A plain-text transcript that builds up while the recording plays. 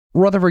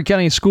Rutherford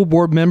County School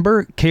Board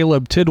member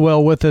Caleb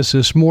Tidwell with us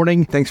this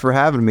morning. Thanks for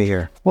having me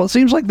here. Well, it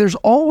seems like there's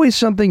always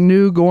something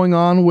new going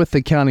on with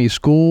the county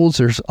schools.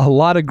 There's a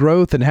lot of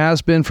growth and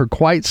has been for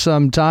quite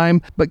some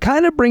time, but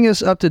kind of bring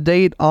us up to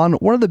date on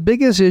one of the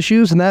biggest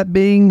issues, and that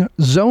being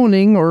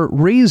zoning or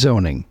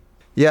rezoning.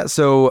 Yeah,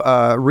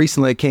 so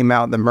recently it came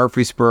out that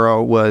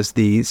Murfreesboro was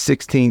the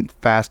 16th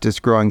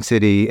fastest growing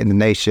city in the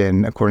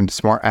nation, according to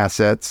Smart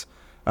Assets.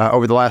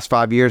 Over the last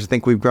 5 years, I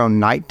think we've grown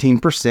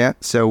 19%,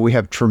 so we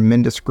have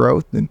tremendous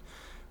growth. And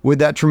with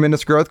that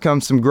tremendous growth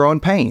comes some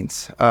growing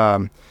pains.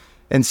 And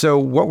so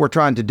what we're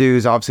trying to do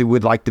is obviously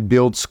we'd like to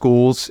build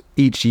schools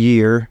each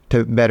year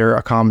to better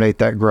accommodate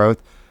that growth,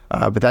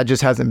 but that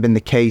just hasn't been the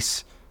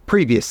case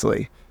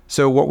previously.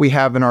 So what we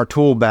have in our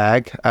tool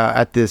bag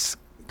at this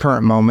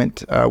current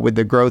moment with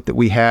the growth that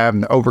we have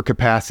and the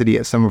overcapacity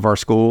at some of our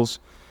schools,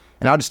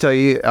 and I'll just tell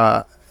you,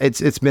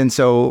 it's been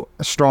so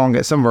strong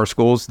at some of our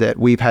schools that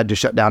we've had to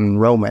shut down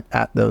enrollment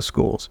at those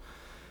schools.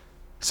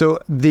 So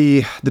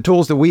the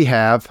tools that we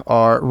have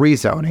are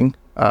rezoning,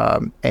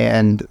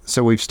 and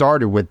so we've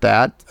started with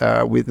that.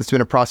 It's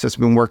been a process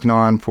we've been working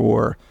on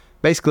for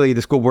basically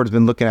the school board has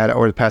been looking at it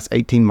over the past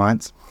 18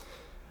 months.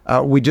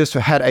 We just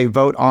had a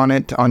vote on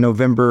it on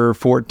November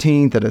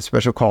 14th at a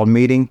special called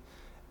meeting,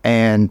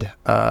 and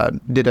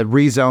did a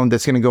rezone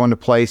that's going to go into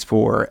place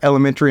for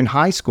elementary and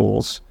high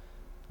schools.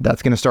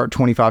 That's going to start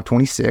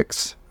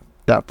 25-26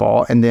 that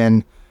fall, and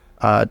then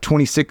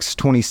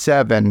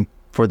 26-27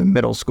 for the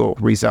middle school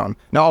rezone.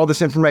 Now, all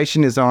this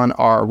information is on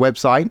our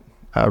website,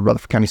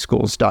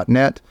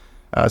 rutherfordcountyschools.net,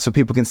 so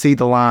people can see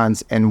the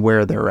lines and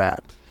where they're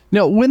at.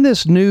 Now, when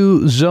this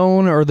new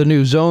zone or the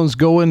new zones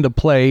go into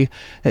play,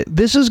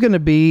 this is going to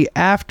be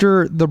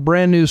after the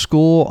brand new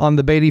school on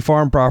the Beatty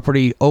Farm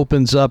property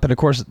opens up. And of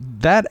course,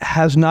 that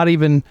has not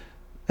even,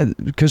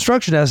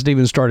 construction hasn't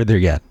even started there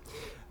yet.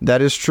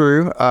 That is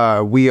true.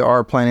 We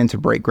are planning to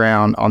break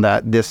ground on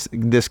that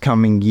this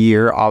coming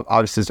year,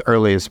 obviously as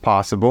early as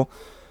possible.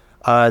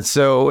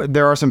 So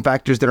there are some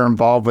factors that are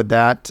involved with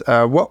that.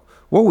 What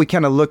we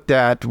kind of looked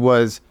at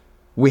was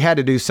we had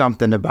to do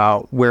something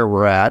about where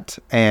we're at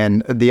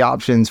and the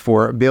options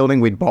for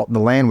building. We'd bought the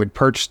land, we'd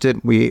purchased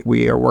it.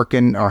 We are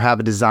working or have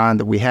a design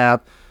that we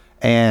have,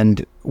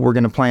 and we're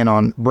going to plan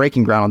on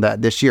breaking ground on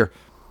that this year.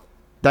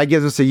 That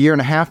gives us a year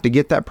and a half to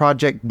get that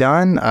project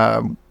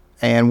done.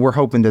 And we're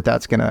hoping that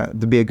that's going to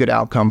be a good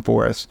outcome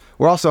for us.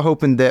 We're also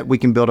hoping that we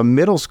can build a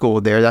middle school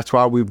there. That's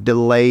why we've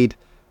delayed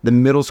the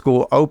middle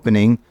school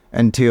opening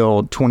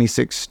until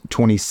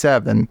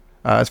 26-27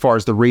 as far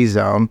as the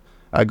rezone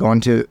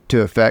going to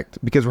effect,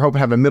 because we're hoping to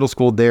have a middle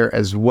school there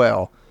as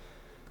well.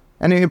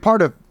 And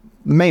the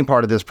main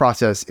part of this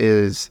process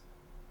is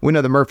we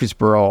know that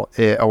Murfreesboro,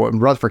 or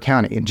Rutherford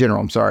County in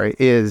general,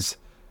 is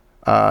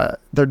they're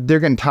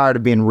getting tired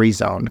of being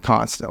rezoned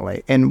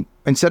constantly. And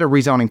instead of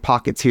rezoning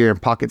pockets here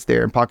and pockets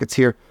there and pockets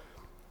here,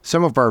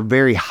 some of our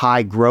very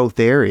high growth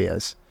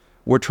areas,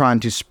 we're trying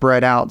to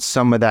spread out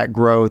some of that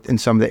growth in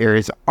some of the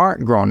areas that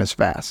aren't growing as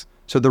fast.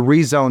 So the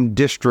rezone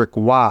district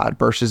wide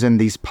versus in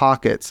these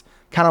pockets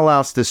kind of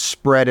allows us to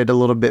spread it a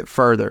little bit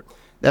further.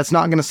 That's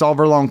not going to solve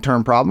our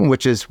long-term problem,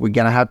 which is we're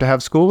going to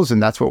have schools,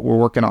 and that's what we're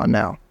working on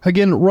now.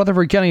 Again,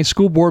 Rutherford County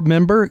School Board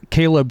member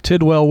Caleb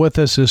Tidwell with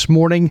us this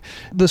morning.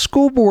 The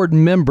school board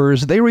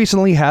members, they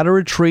recently had a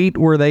retreat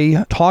where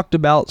they talked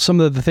about some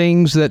of the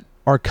things that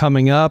are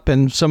coming up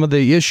and some of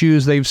the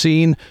issues they've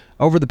seen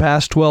over the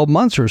past 12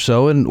 months or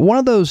so. And one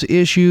of those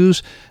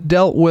issues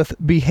dealt with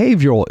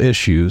behavioral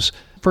issues.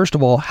 First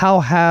of all,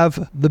 how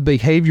have the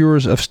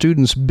behaviors of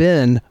students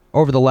been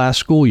over the last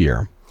school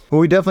year? Well,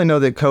 we definitely know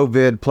that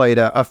COVID played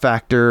a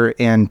factor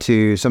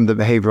into some of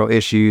the behavioral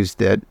issues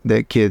that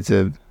kids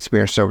have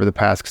experienced over the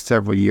past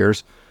several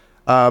years.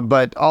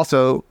 But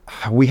also,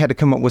 we had to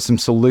come up with some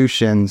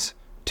solutions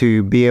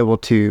to be able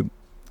to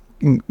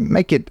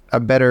make it a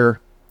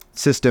better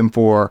system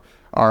for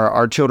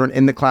our children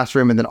in the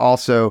classroom. And then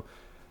also,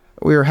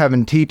 we were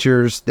having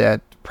teachers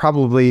that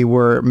probably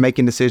were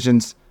making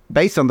decisions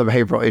based on the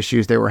behavioral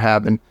issues they were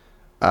having.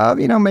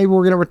 Maybe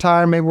we're going to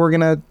retire, maybe we're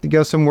going to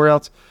go somewhere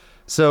else.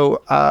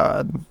 So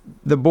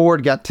the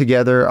board got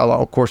together,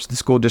 of course, the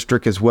school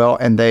district as well,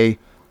 and they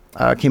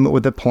came up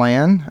with a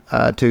plan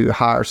to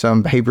hire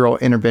some behavioral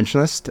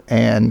interventionists.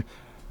 And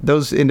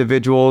those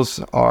individuals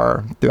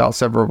are throughout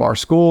several of our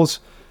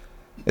schools.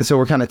 And so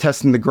we're kind of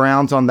testing the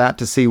grounds on that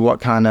to see what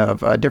kind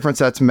of difference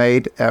that's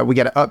made. We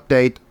got an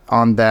update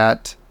on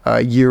that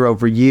year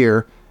over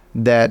year,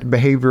 that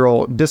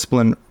behavioral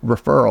discipline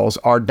referrals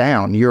are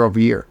down year over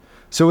year.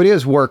 So it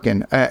is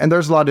working, and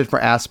there's a lot of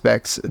different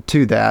aspects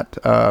to that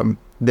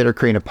that are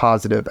creating a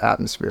positive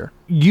atmosphere.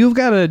 You've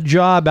got a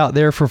job out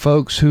there for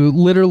folks who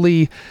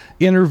literally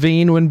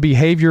intervene when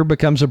behavior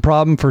becomes a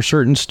problem for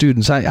certain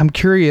students. I'm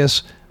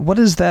curious, what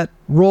does that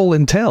role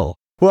entail?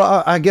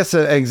 Well, I guess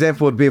an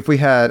example would be if we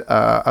had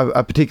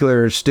a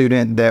particular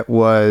student that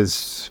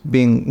was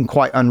being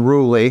quite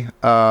unruly.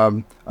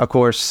 Of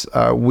course,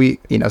 say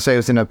it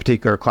was in a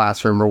particular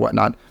classroom or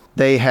whatnot.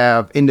 They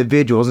have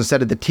individuals,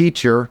 instead of the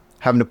teacher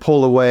having to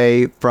pull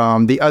away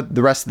from the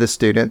rest of the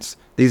students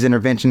these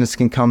interventionists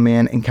can come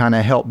in and kind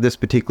of help this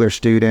particular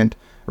student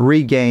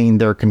regain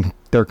their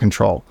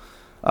control.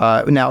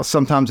 Now,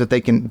 sometimes if they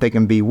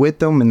can be with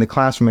them in the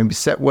classroom, maybe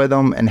sit with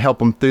them and help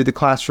them through the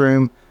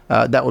classroom,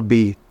 that would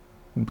be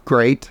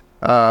great.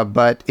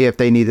 But if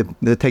they need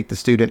to take the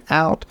student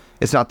out,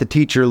 it's not the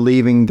teacher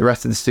leaving the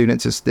rest of the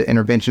students, it's the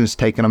interventionist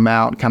taking them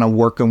out, kind of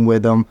working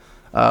with them.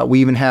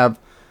 We even have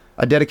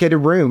a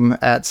dedicated room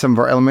at some of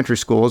our elementary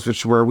schools,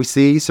 which is where we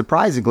see,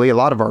 surprisingly, a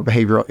lot of our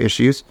behavioral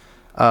issues,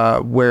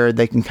 where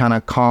they can kind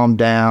of calm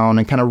down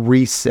and kind of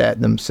reset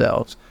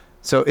themselves.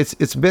 So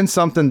it's been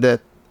something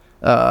that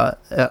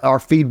our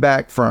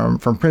feedback from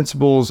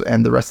principals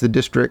and the rest of the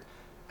district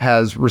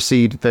has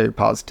received very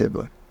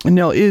positively.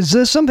 Now, is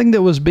this something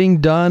that was being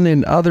done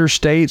in other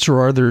states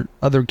or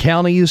other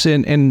counties?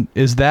 And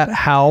is that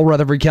how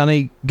Rutherford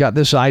County got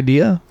this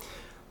idea?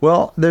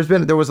 Well,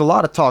 there was a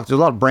lot of talk, there's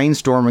a lot of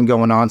brainstorming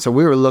going on. So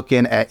we were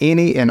looking at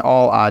any and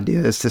all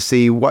ideas to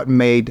see what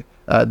made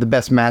the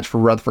best match for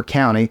Rutherford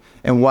County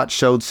and what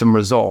showed some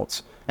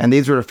results. And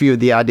these were a few of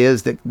the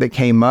ideas that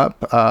came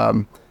up.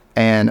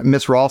 And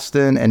Miss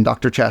Ralston and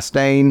Dr.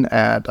 Chastain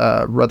at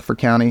Rutherford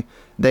County,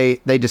 they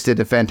just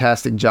did a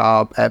fantastic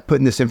job at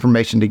putting this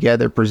information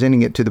together,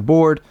 presenting it to the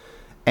board,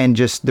 and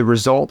just the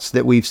results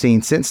that we've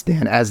seen since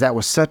then, as that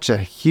was such a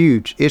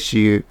huge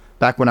issue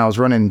back when I was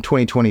running in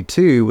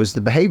 2022, was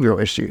the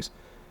behavioral issues.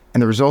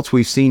 And the results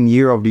we've seen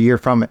year over year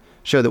from it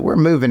show that we're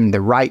moving in the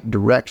right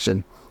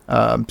direction.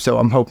 So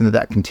I'm hoping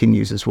that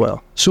continues as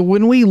well. So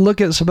when we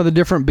look at some of the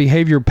different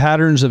behavior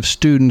patterns of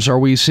students, are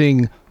we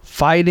seeing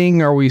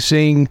fighting? Are we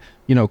seeing,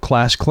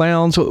 class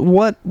clowns?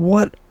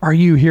 What are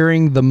you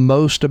hearing the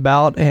most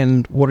about,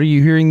 and what are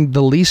you hearing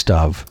the least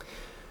of?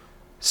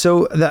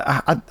 So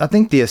I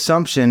think the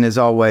assumption is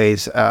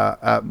always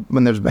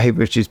when there's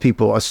behavior issues,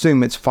 people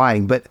assume it's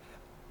fighting, but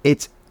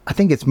I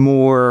think it's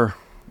more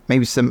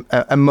maybe some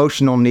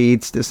emotional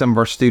needs that some of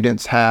our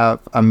students have.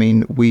 I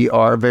mean, we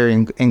are a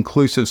very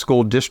inclusive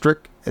school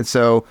district, and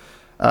so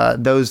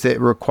those that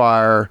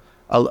require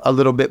a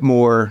little bit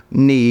more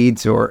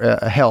needs or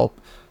help,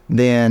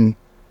 then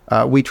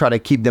we try to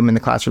keep them in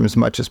the classroom as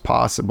much as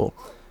possible.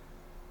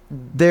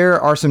 There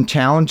are some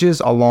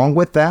challenges along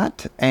with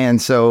that, and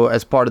so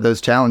as part of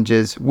those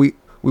challenges, we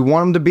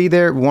want them to be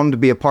there, we want them to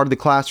be a part of the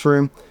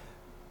classroom,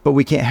 but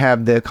we can't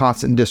have the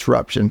constant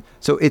disruption.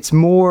 So it's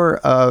more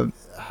of,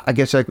 I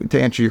guess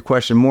to answer your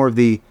question, more of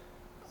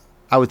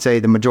I would say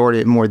the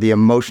majority, more the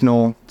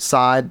emotional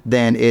side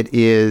than it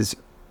is,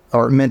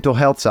 or mental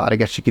health side, I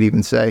guess you could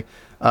even say,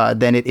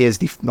 than it is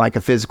like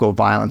a physical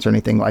violence or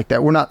anything like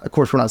that. We're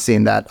not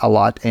seeing that a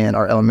lot in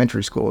our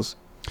elementary schools.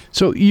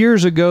 So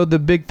years ago, the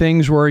big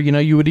things were,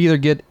 you would either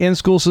get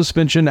in-school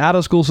suspension,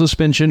 out-of-school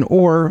suspension,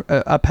 or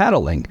a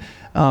paddling.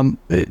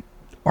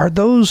 Are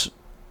those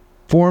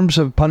forms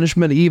of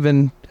punishment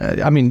even,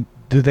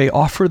 do they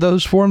offer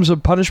those forms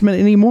of punishment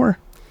anymore?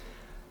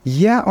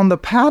 Yeah, on the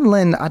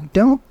paddling, I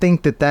don't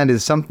think that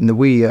is something that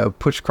we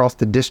push across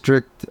the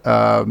district.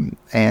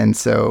 And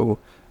so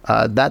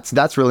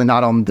that's really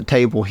not on the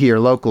table here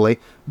locally.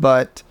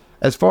 But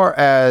as far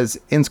as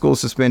in-school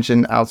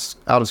suspension,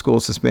 out-of-school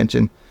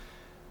suspension,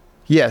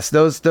 yes,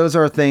 those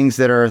are things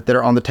that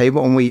are on the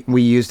table, and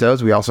we use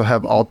those. We also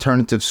have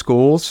alternative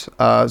schools.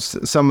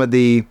 Some of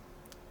the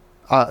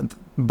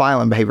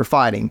violent behavior,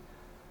 fighting.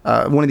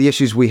 One of the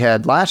issues we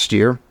had last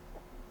year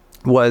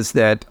was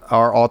that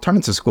our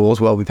alternative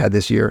schools, well, we've had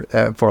this year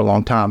for a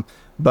long time,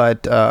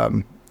 but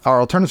our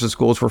alternative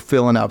schools were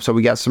filling up. So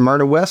we got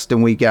Smyrna West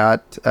and we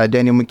got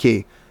Daniel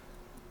McKee.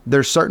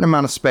 There's a certain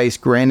amount of space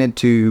granted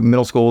to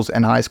middle schools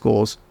and high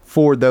schools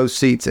for those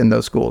seats in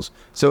those schools.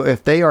 So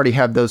if they already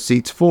have those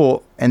seats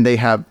full and they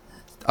have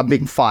a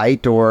big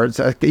fight, or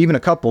even a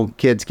couple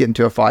kids get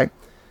into a fight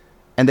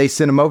and they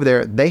send them over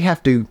there, they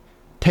have to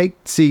take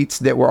seats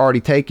that were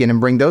already taken and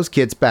bring those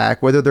kids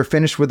back, whether they're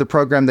finished with the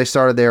program they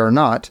started there or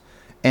not,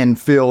 and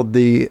fill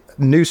the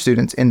new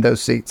students in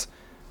those seats.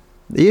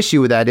 The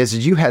issue with that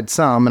is you had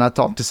some, and I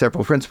talked to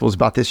several principals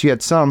about this, you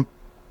had some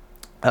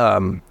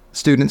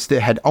students that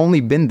had only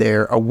been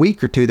there a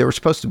week or two. They were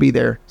supposed to be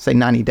there, say,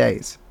 90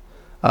 days.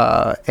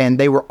 And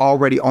they were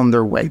already on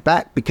their way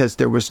back because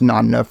there was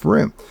not enough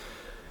room.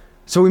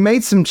 So we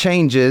made some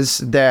changes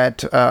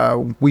that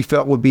we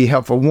felt would be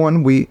helpful.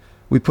 One, we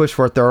pushed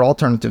for a third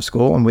alternative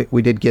school, and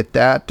we did get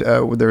that.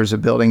 There's a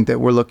building that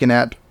we're looking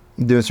at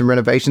doing some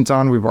renovations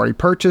on. We've already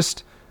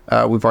purchased.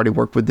 We've already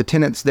worked with the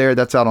tenants there.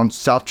 That's out on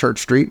South Church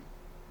Street.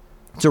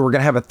 So we're going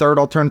to have a third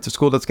alternative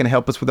school that's going to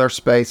help us with our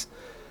space.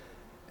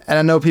 And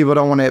I know people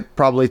don't want to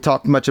probably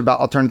talk much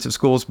about alternative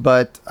schools,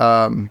 but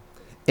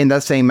in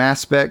that same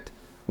aspect,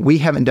 we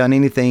haven't done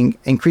anything,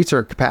 increase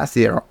our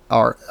capacity at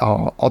our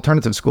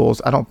alternative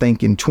schools, I don't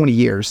think, in 20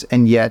 years.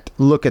 And yet,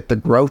 look at the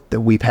growth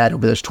that we've had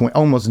over this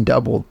almost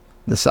doubled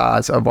the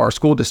size of our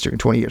school district in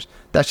 20 years.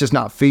 That's just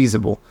not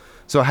feasible.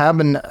 So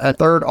having a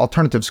third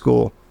alternative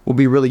school will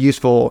be really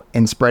useful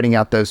in spreading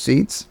out those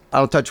seats.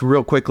 I'll touch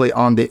real quickly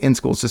on the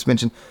in-school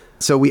suspension.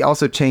 So we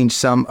also changed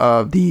some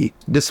of the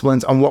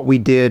disciplines on what we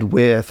did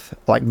with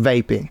like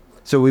vaping.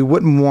 So we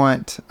wouldn't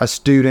want a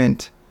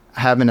student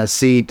having a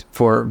seat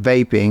for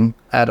vaping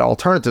at an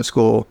alternative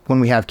school when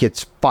we have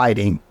kids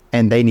fighting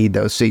and they need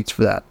those seats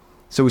for that.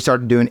 So we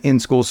started doing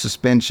in-school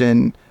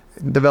suspension,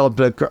 developed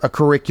a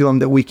curriculum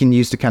that we can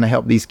use to kind of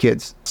help these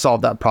kids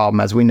solve that problem,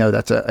 as we know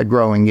that's a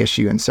growing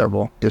issue in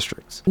several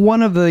districts.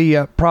 One of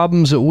the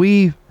problems that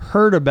we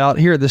heard about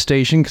here at the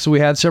station, because we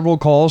had several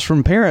calls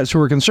from parents who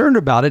were concerned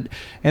about it,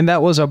 and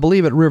that was, I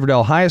believe, at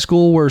Riverdale High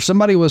School, where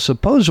somebody was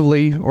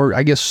supposedly, or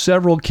I guess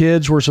several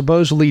kids were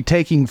supposedly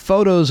taking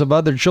photos of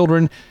other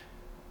children.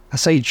 I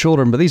say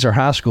children, but these are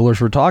high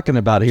schoolers we're talking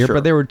about here. Sure.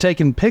 But they were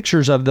taking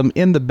pictures of them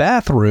in the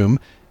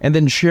bathroom and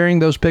then sharing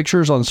those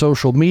pictures on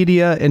social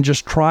media and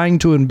just trying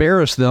to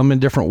embarrass them in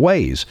different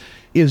ways.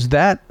 Is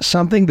that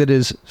something that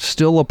is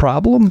still a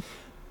problem?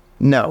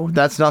 No,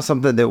 that's not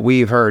something that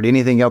we've heard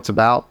anything else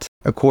about.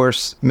 Of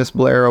course, Miss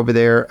Blair over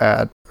there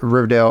at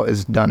Riverdale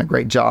has done a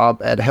great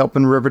job at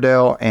helping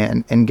Riverdale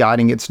and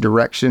guiding its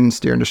direction,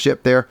 steering the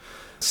ship there.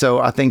 So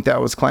I think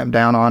that was clamped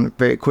down on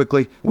very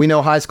quickly. We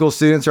know high school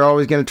students are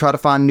always going to try to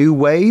find new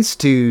ways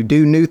to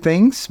do new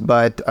things,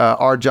 but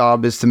our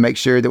job is to make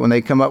sure that when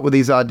they come up with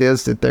these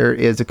ideas that there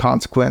is a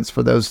consequence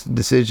for those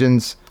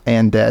decisions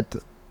and that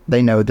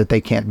they know that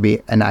they can't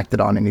be enacted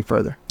on any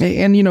further.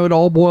 And, you know, it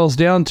all boils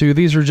down to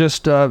these are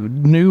just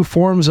new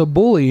forms of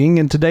bullying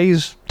in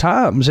today's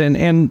times,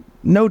 and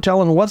no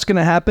telling what's going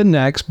to happen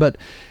next, but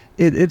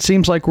it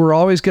seems like we're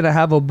always going to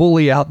have a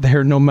bully out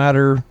there no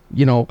matter,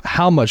 you know,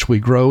 how much we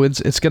grow.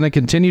 It's going to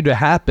continue to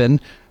happen.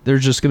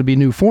 There's just going to be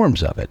new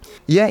forms of it.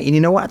 Yeah, and you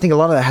know what? I think a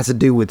lot of that has to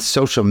do with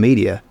social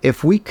media.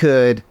 If we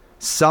could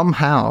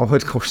somehow,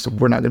 of course,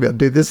 we're not going to be able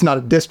to do this, it's not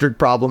a district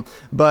problem,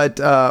 but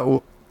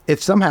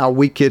if somehow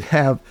we could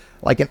have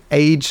like an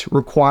age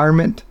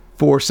requirement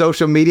for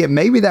social media,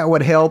 maybe that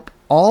would help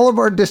all of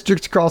our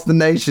districts across the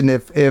nation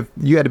if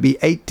you had to be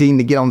 18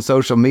 to get on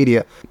social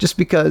media, just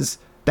because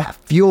that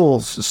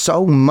fuels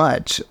so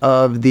much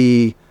of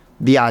the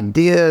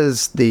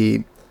ideas,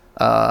 the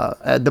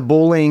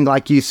bullying,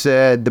 like you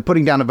said, the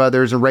putting down of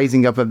others and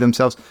raising up of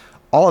themselves.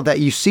 All of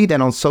that, you see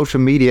that on social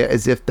media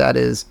as if that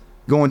is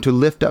going to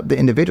lift up the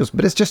individuals,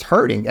 but it's just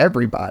hurting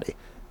everybody.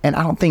 And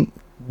I don't think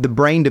the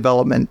brain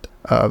development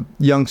of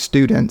young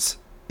students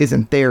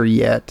isn't there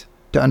yet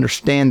to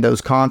understand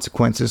those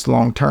consequences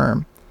long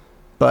term.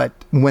 But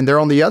when they're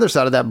on the other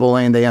side of that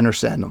bullying, they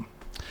understand them.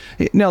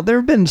 Now, there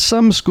have been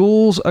some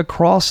schools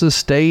across the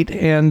state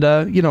and,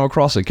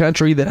 across the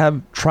country that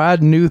have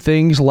tried new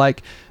things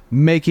like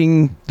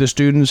making the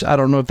students, I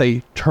don't know if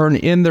they turn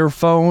in their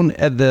phone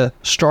at the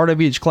start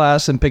of each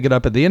class and pick it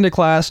up at the end of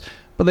class,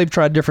 but they've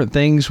tried different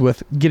things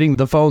with getting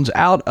the phones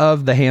out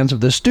of the hands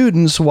of the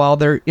students while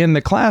they're in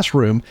the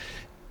classroom.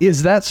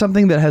 Is that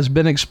something that has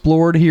been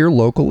explored here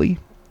locally?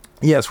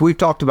 Yes, we've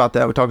talked about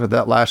that. We talked about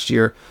that last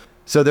year.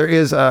 So there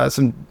is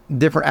some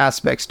different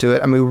aspects to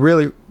it. I mean,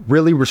 really,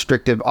 really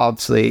restrictive,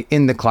 obviously,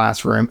 in the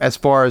classroom as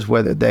far as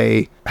whether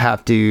they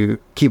have to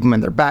keep them in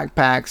their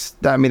backpacks.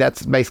 I mean,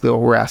 that's basically what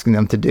we're asking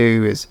them to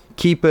do is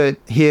keep it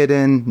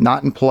hidden,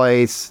 not in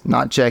place,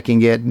 not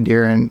checking it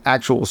during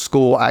actual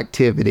school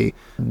activity.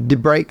 The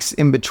breaks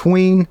in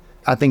between,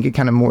 I think it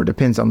kind of more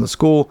depends on the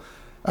school.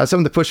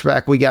 Some of the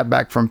pushback we got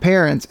back from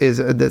parents is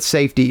the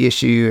safety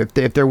issue.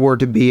 If there were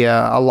to be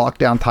a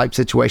lockdown type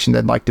situation,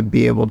 they'd like to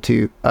be able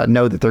to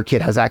know that their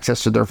kid has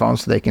access to their phone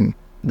so they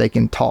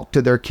can talk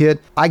to their kid.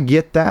 I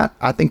get that.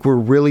 I think we're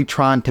really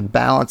trying to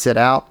balance it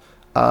out.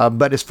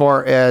 But as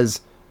far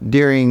as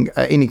during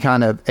any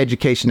kind of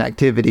education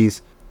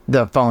activities,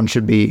 the phone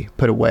should be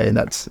put away, and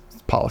that's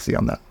policy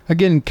on that.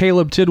 Again,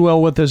 Caleb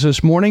Tidwell with us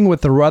this morning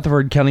with the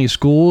Rutherford County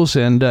Schools,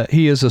 and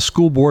he is a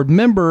school board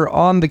member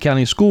on the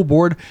county school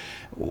board.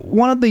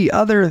 One of the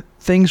other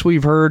things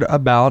we've heard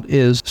about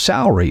is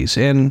salaries,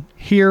 and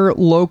here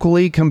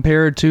locally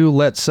compared to,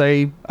 let's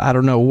say, I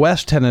don't know,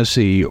 West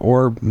Tennessee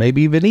or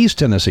maybe even East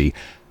Tennessee,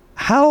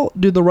 how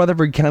do the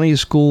Rutherford County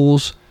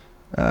schools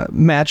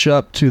match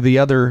up to the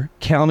other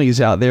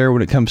counties out there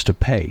when it comes to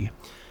pay?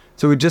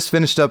 So we just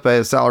finished up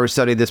a salary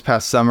study this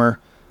past summer,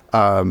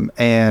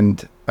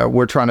 and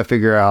we're trying to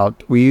figure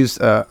out, we used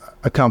a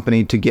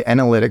company to get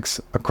analytics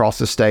across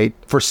the state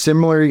for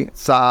similarly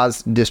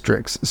sized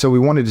districts. So we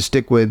wanted to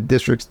stick with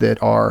districts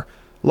that are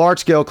large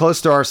scale, close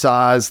to our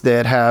size,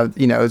 that have,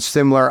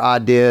 similar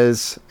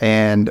ideas,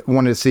 and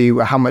wanted to see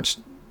how much,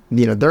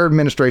 their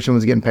administration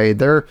was getting paid,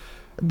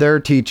 their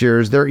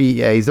teachers, their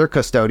EAs, their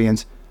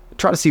custodians,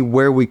 try to see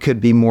where we could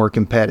be more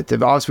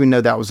competitive. Obviously, we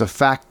know that was a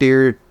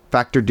factor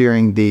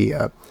during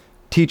the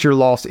teacher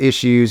loss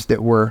issues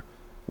that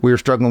we were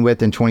struggling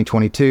with in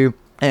 2022.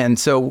 And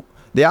so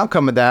the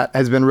outcome of that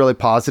has been really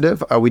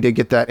positive. We did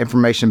get that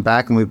information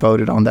back, and we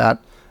voted on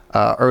that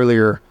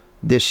earlier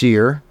this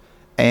year.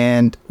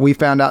 And we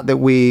found out that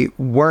we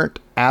weren't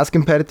as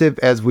competitive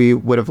as we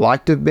would have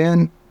liked to have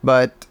been,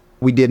 but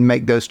we did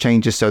make those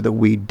changes so that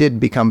we did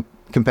become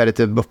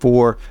competitive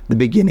before the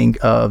beginning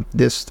of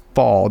this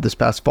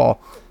past fall,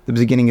 the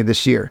beginning of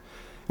this year.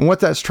 And what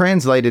that's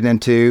translated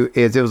into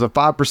is it was a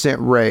 5%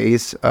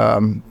 raise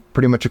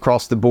pretty much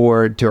across the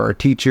board to our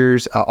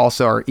teachers,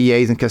 also our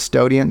EAs and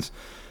custodians.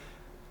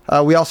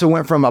 We also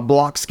went from a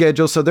block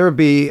schedule. So there would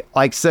be,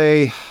 like,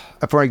 say,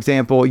 for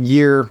example,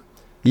 year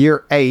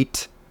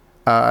 8,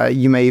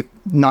 you may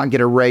not get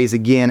a raise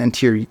again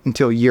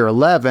until year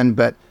 11.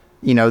 But,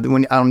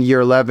 when on year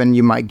 11,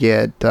 you might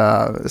get 5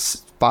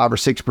 or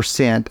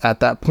 6% at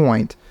that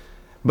point.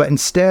 But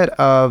instead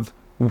of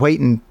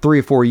waiting 3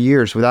 or 4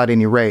 years without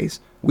any raise,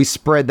 we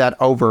spread that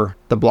over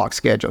the block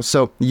schedule.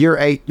 So year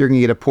 8, you're going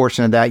to get a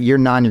portion of that. Year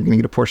 9, you're going to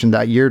get a portion of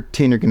that. Year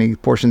 10, you're going to get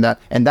a portion of that.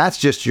 And that's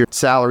just your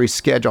salary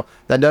schedule.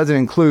 That doesn't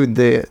include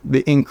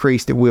the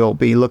increase that we'll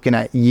be looking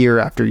at year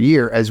after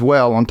year as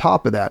well on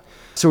top of that.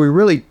 So we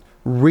really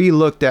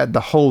re-looked at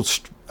the whole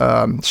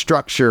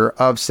structure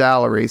of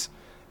salaries,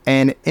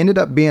 and it ended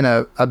up being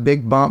a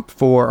big bump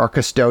for our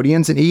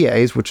custodians and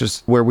EAs, which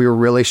is where we were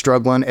really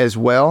struggling as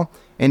well.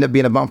 Ended up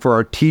being a bump for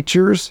our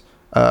teachers,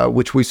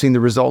 which we've seen the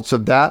results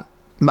of that.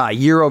 My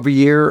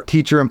year-over-year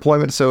teacher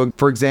employment. So,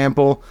 for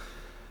example,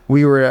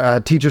 we were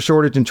a teacher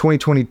shortage in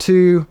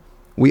 2022.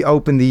 We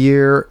opened the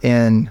year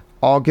in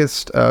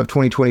August of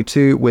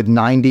 2022 with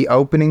 90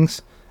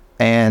 openings.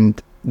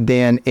 And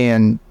then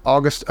in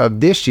August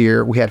of this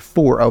year, we had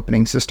 4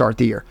 openings to start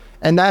the year.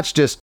 And that's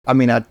just,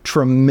 a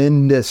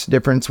tremendous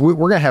difference. We're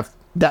going to have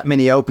that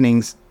many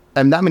openings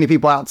and that many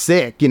people out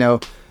sick,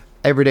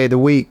 every day of the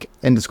week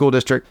in the school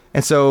district.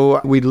 And so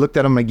we looked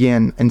at them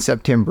again in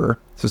September.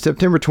 So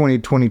September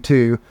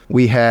 2022,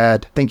 we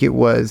had, I think it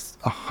was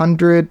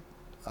 100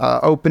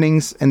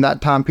 openings in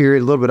that time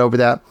period, a little bit over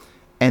that.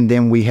 And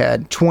then we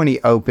had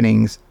 20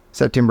 openings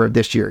September of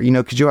this year,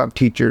 because you'll have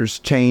teachers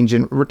change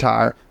and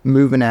retire,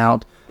 moving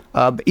out.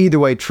 But either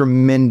way,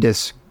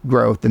 tremendous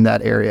growth in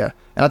that area.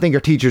 And I think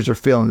our teachers are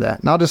feeling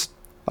that. And I'll just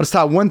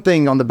tie one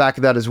thing on the back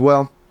of that as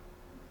well.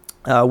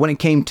 When it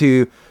came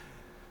to,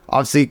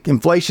 obviously,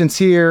 inflation's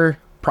here,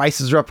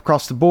 prices are up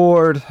across the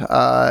board,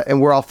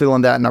 and we're all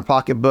feeling that in our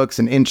pocketbooks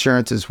and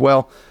insurance as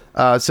well.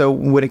 So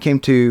when it came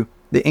to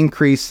the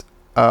increase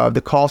of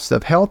the cost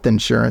of health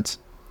insurance,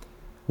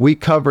 we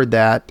covered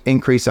that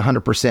increase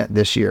 100%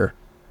 this year.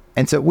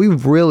 And so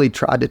we've really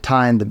tried to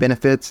tie in the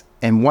benefits,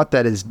 and what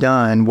that has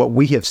done, what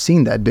we have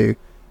seen that do,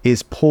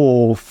 is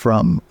pull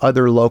from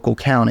other local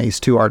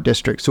counties to our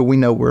district. So we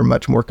know we're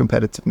much more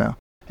competitive now.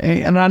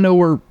 And I know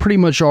we're pretty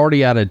much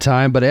already out of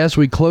time, but as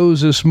we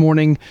close this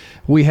morning,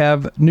 we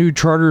have new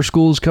charter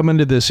schools coming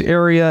to this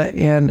area,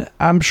 and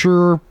I'm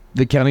sure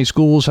the county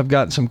schools have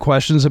got some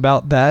questions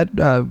about that,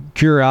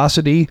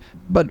 curiosity.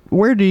 But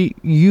where do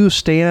you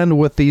stand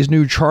with these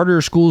new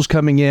charter schools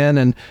coming in,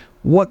 and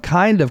what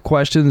kind of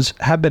questions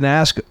have been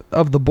asked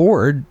of the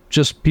board?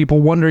 Just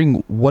people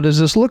wondering, what does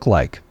this look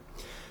like?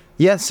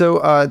 Yeah, so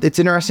it's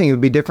interesting. It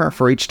would be different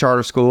for each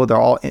charter school. They're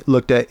all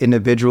looked at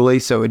individually,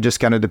 so it just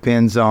kind of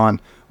depends on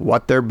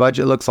what their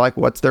budget looks like,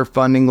 what's their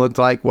funding look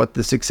like, what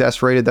the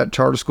success rate of that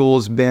charter school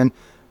has been.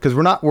 Because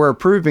we're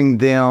approving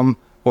them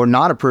or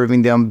not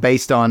approving them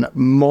based on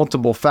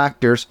multiple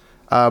factors,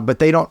 but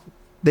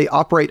they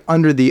operate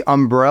under the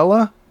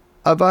umbrella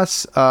of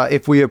us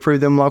if we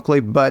approve them locally,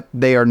 but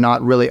they are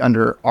not really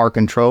under our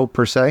control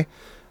per se.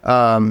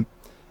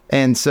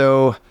 And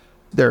so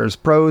there's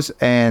pros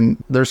and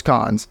there's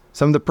cons.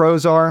 Some of the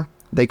pros are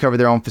they cover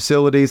their own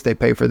facilities, they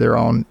pay for their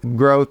own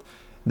growth.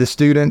 The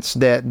students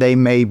that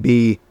may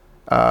be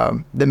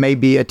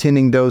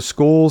attending those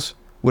schools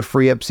would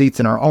free up seats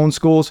in our own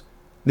schools.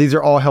 These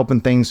are all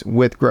helping things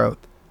with growth.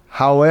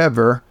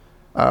 However,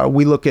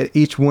 we look at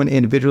each one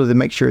individually to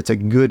make sure it's a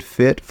good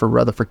fit for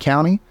Rutherford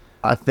County.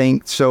 I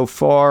think so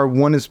far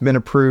two have been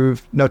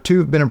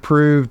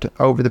approved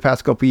over the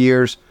past couple of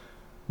years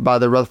by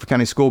the Rutherford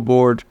County School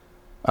Board.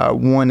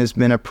 One has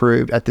been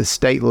approved at the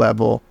state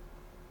level,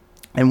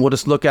 and we'll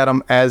just look at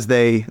them as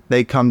they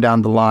come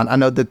down the line. I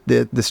know that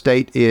the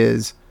state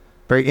is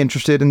very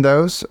interested in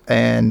those,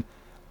 and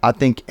I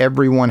think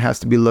everyone has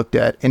to be looked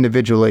at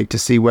individually to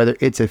see whether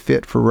it's a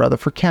fit for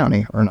Rutherford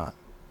County or not.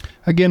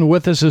 Again,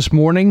 with us this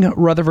morning,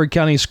 Rutherford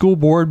County School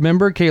Board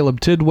member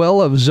Caleb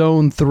Tidwell of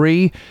Zone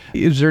 3.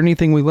 Is there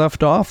anything we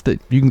left off that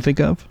you can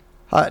think of?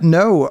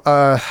 No.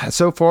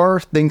 So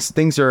far,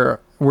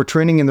 we're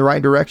trending in the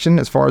right direction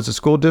as far as the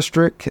school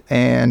district,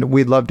 and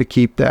we'd love to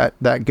keep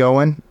that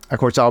going. Of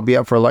course, I'll be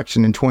up for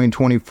election in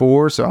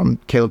 2024, so I'm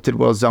Caleb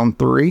Tidwell, Zone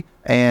 3.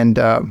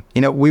 And,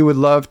 we would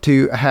love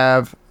to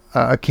have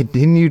a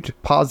continued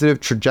positive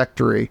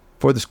trajectory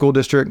for the school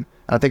district.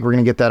 I think we're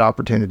going to get that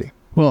opportunity.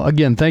 Well,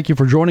 again, thank you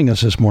for joining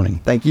us this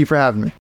morning. Thank you for having me.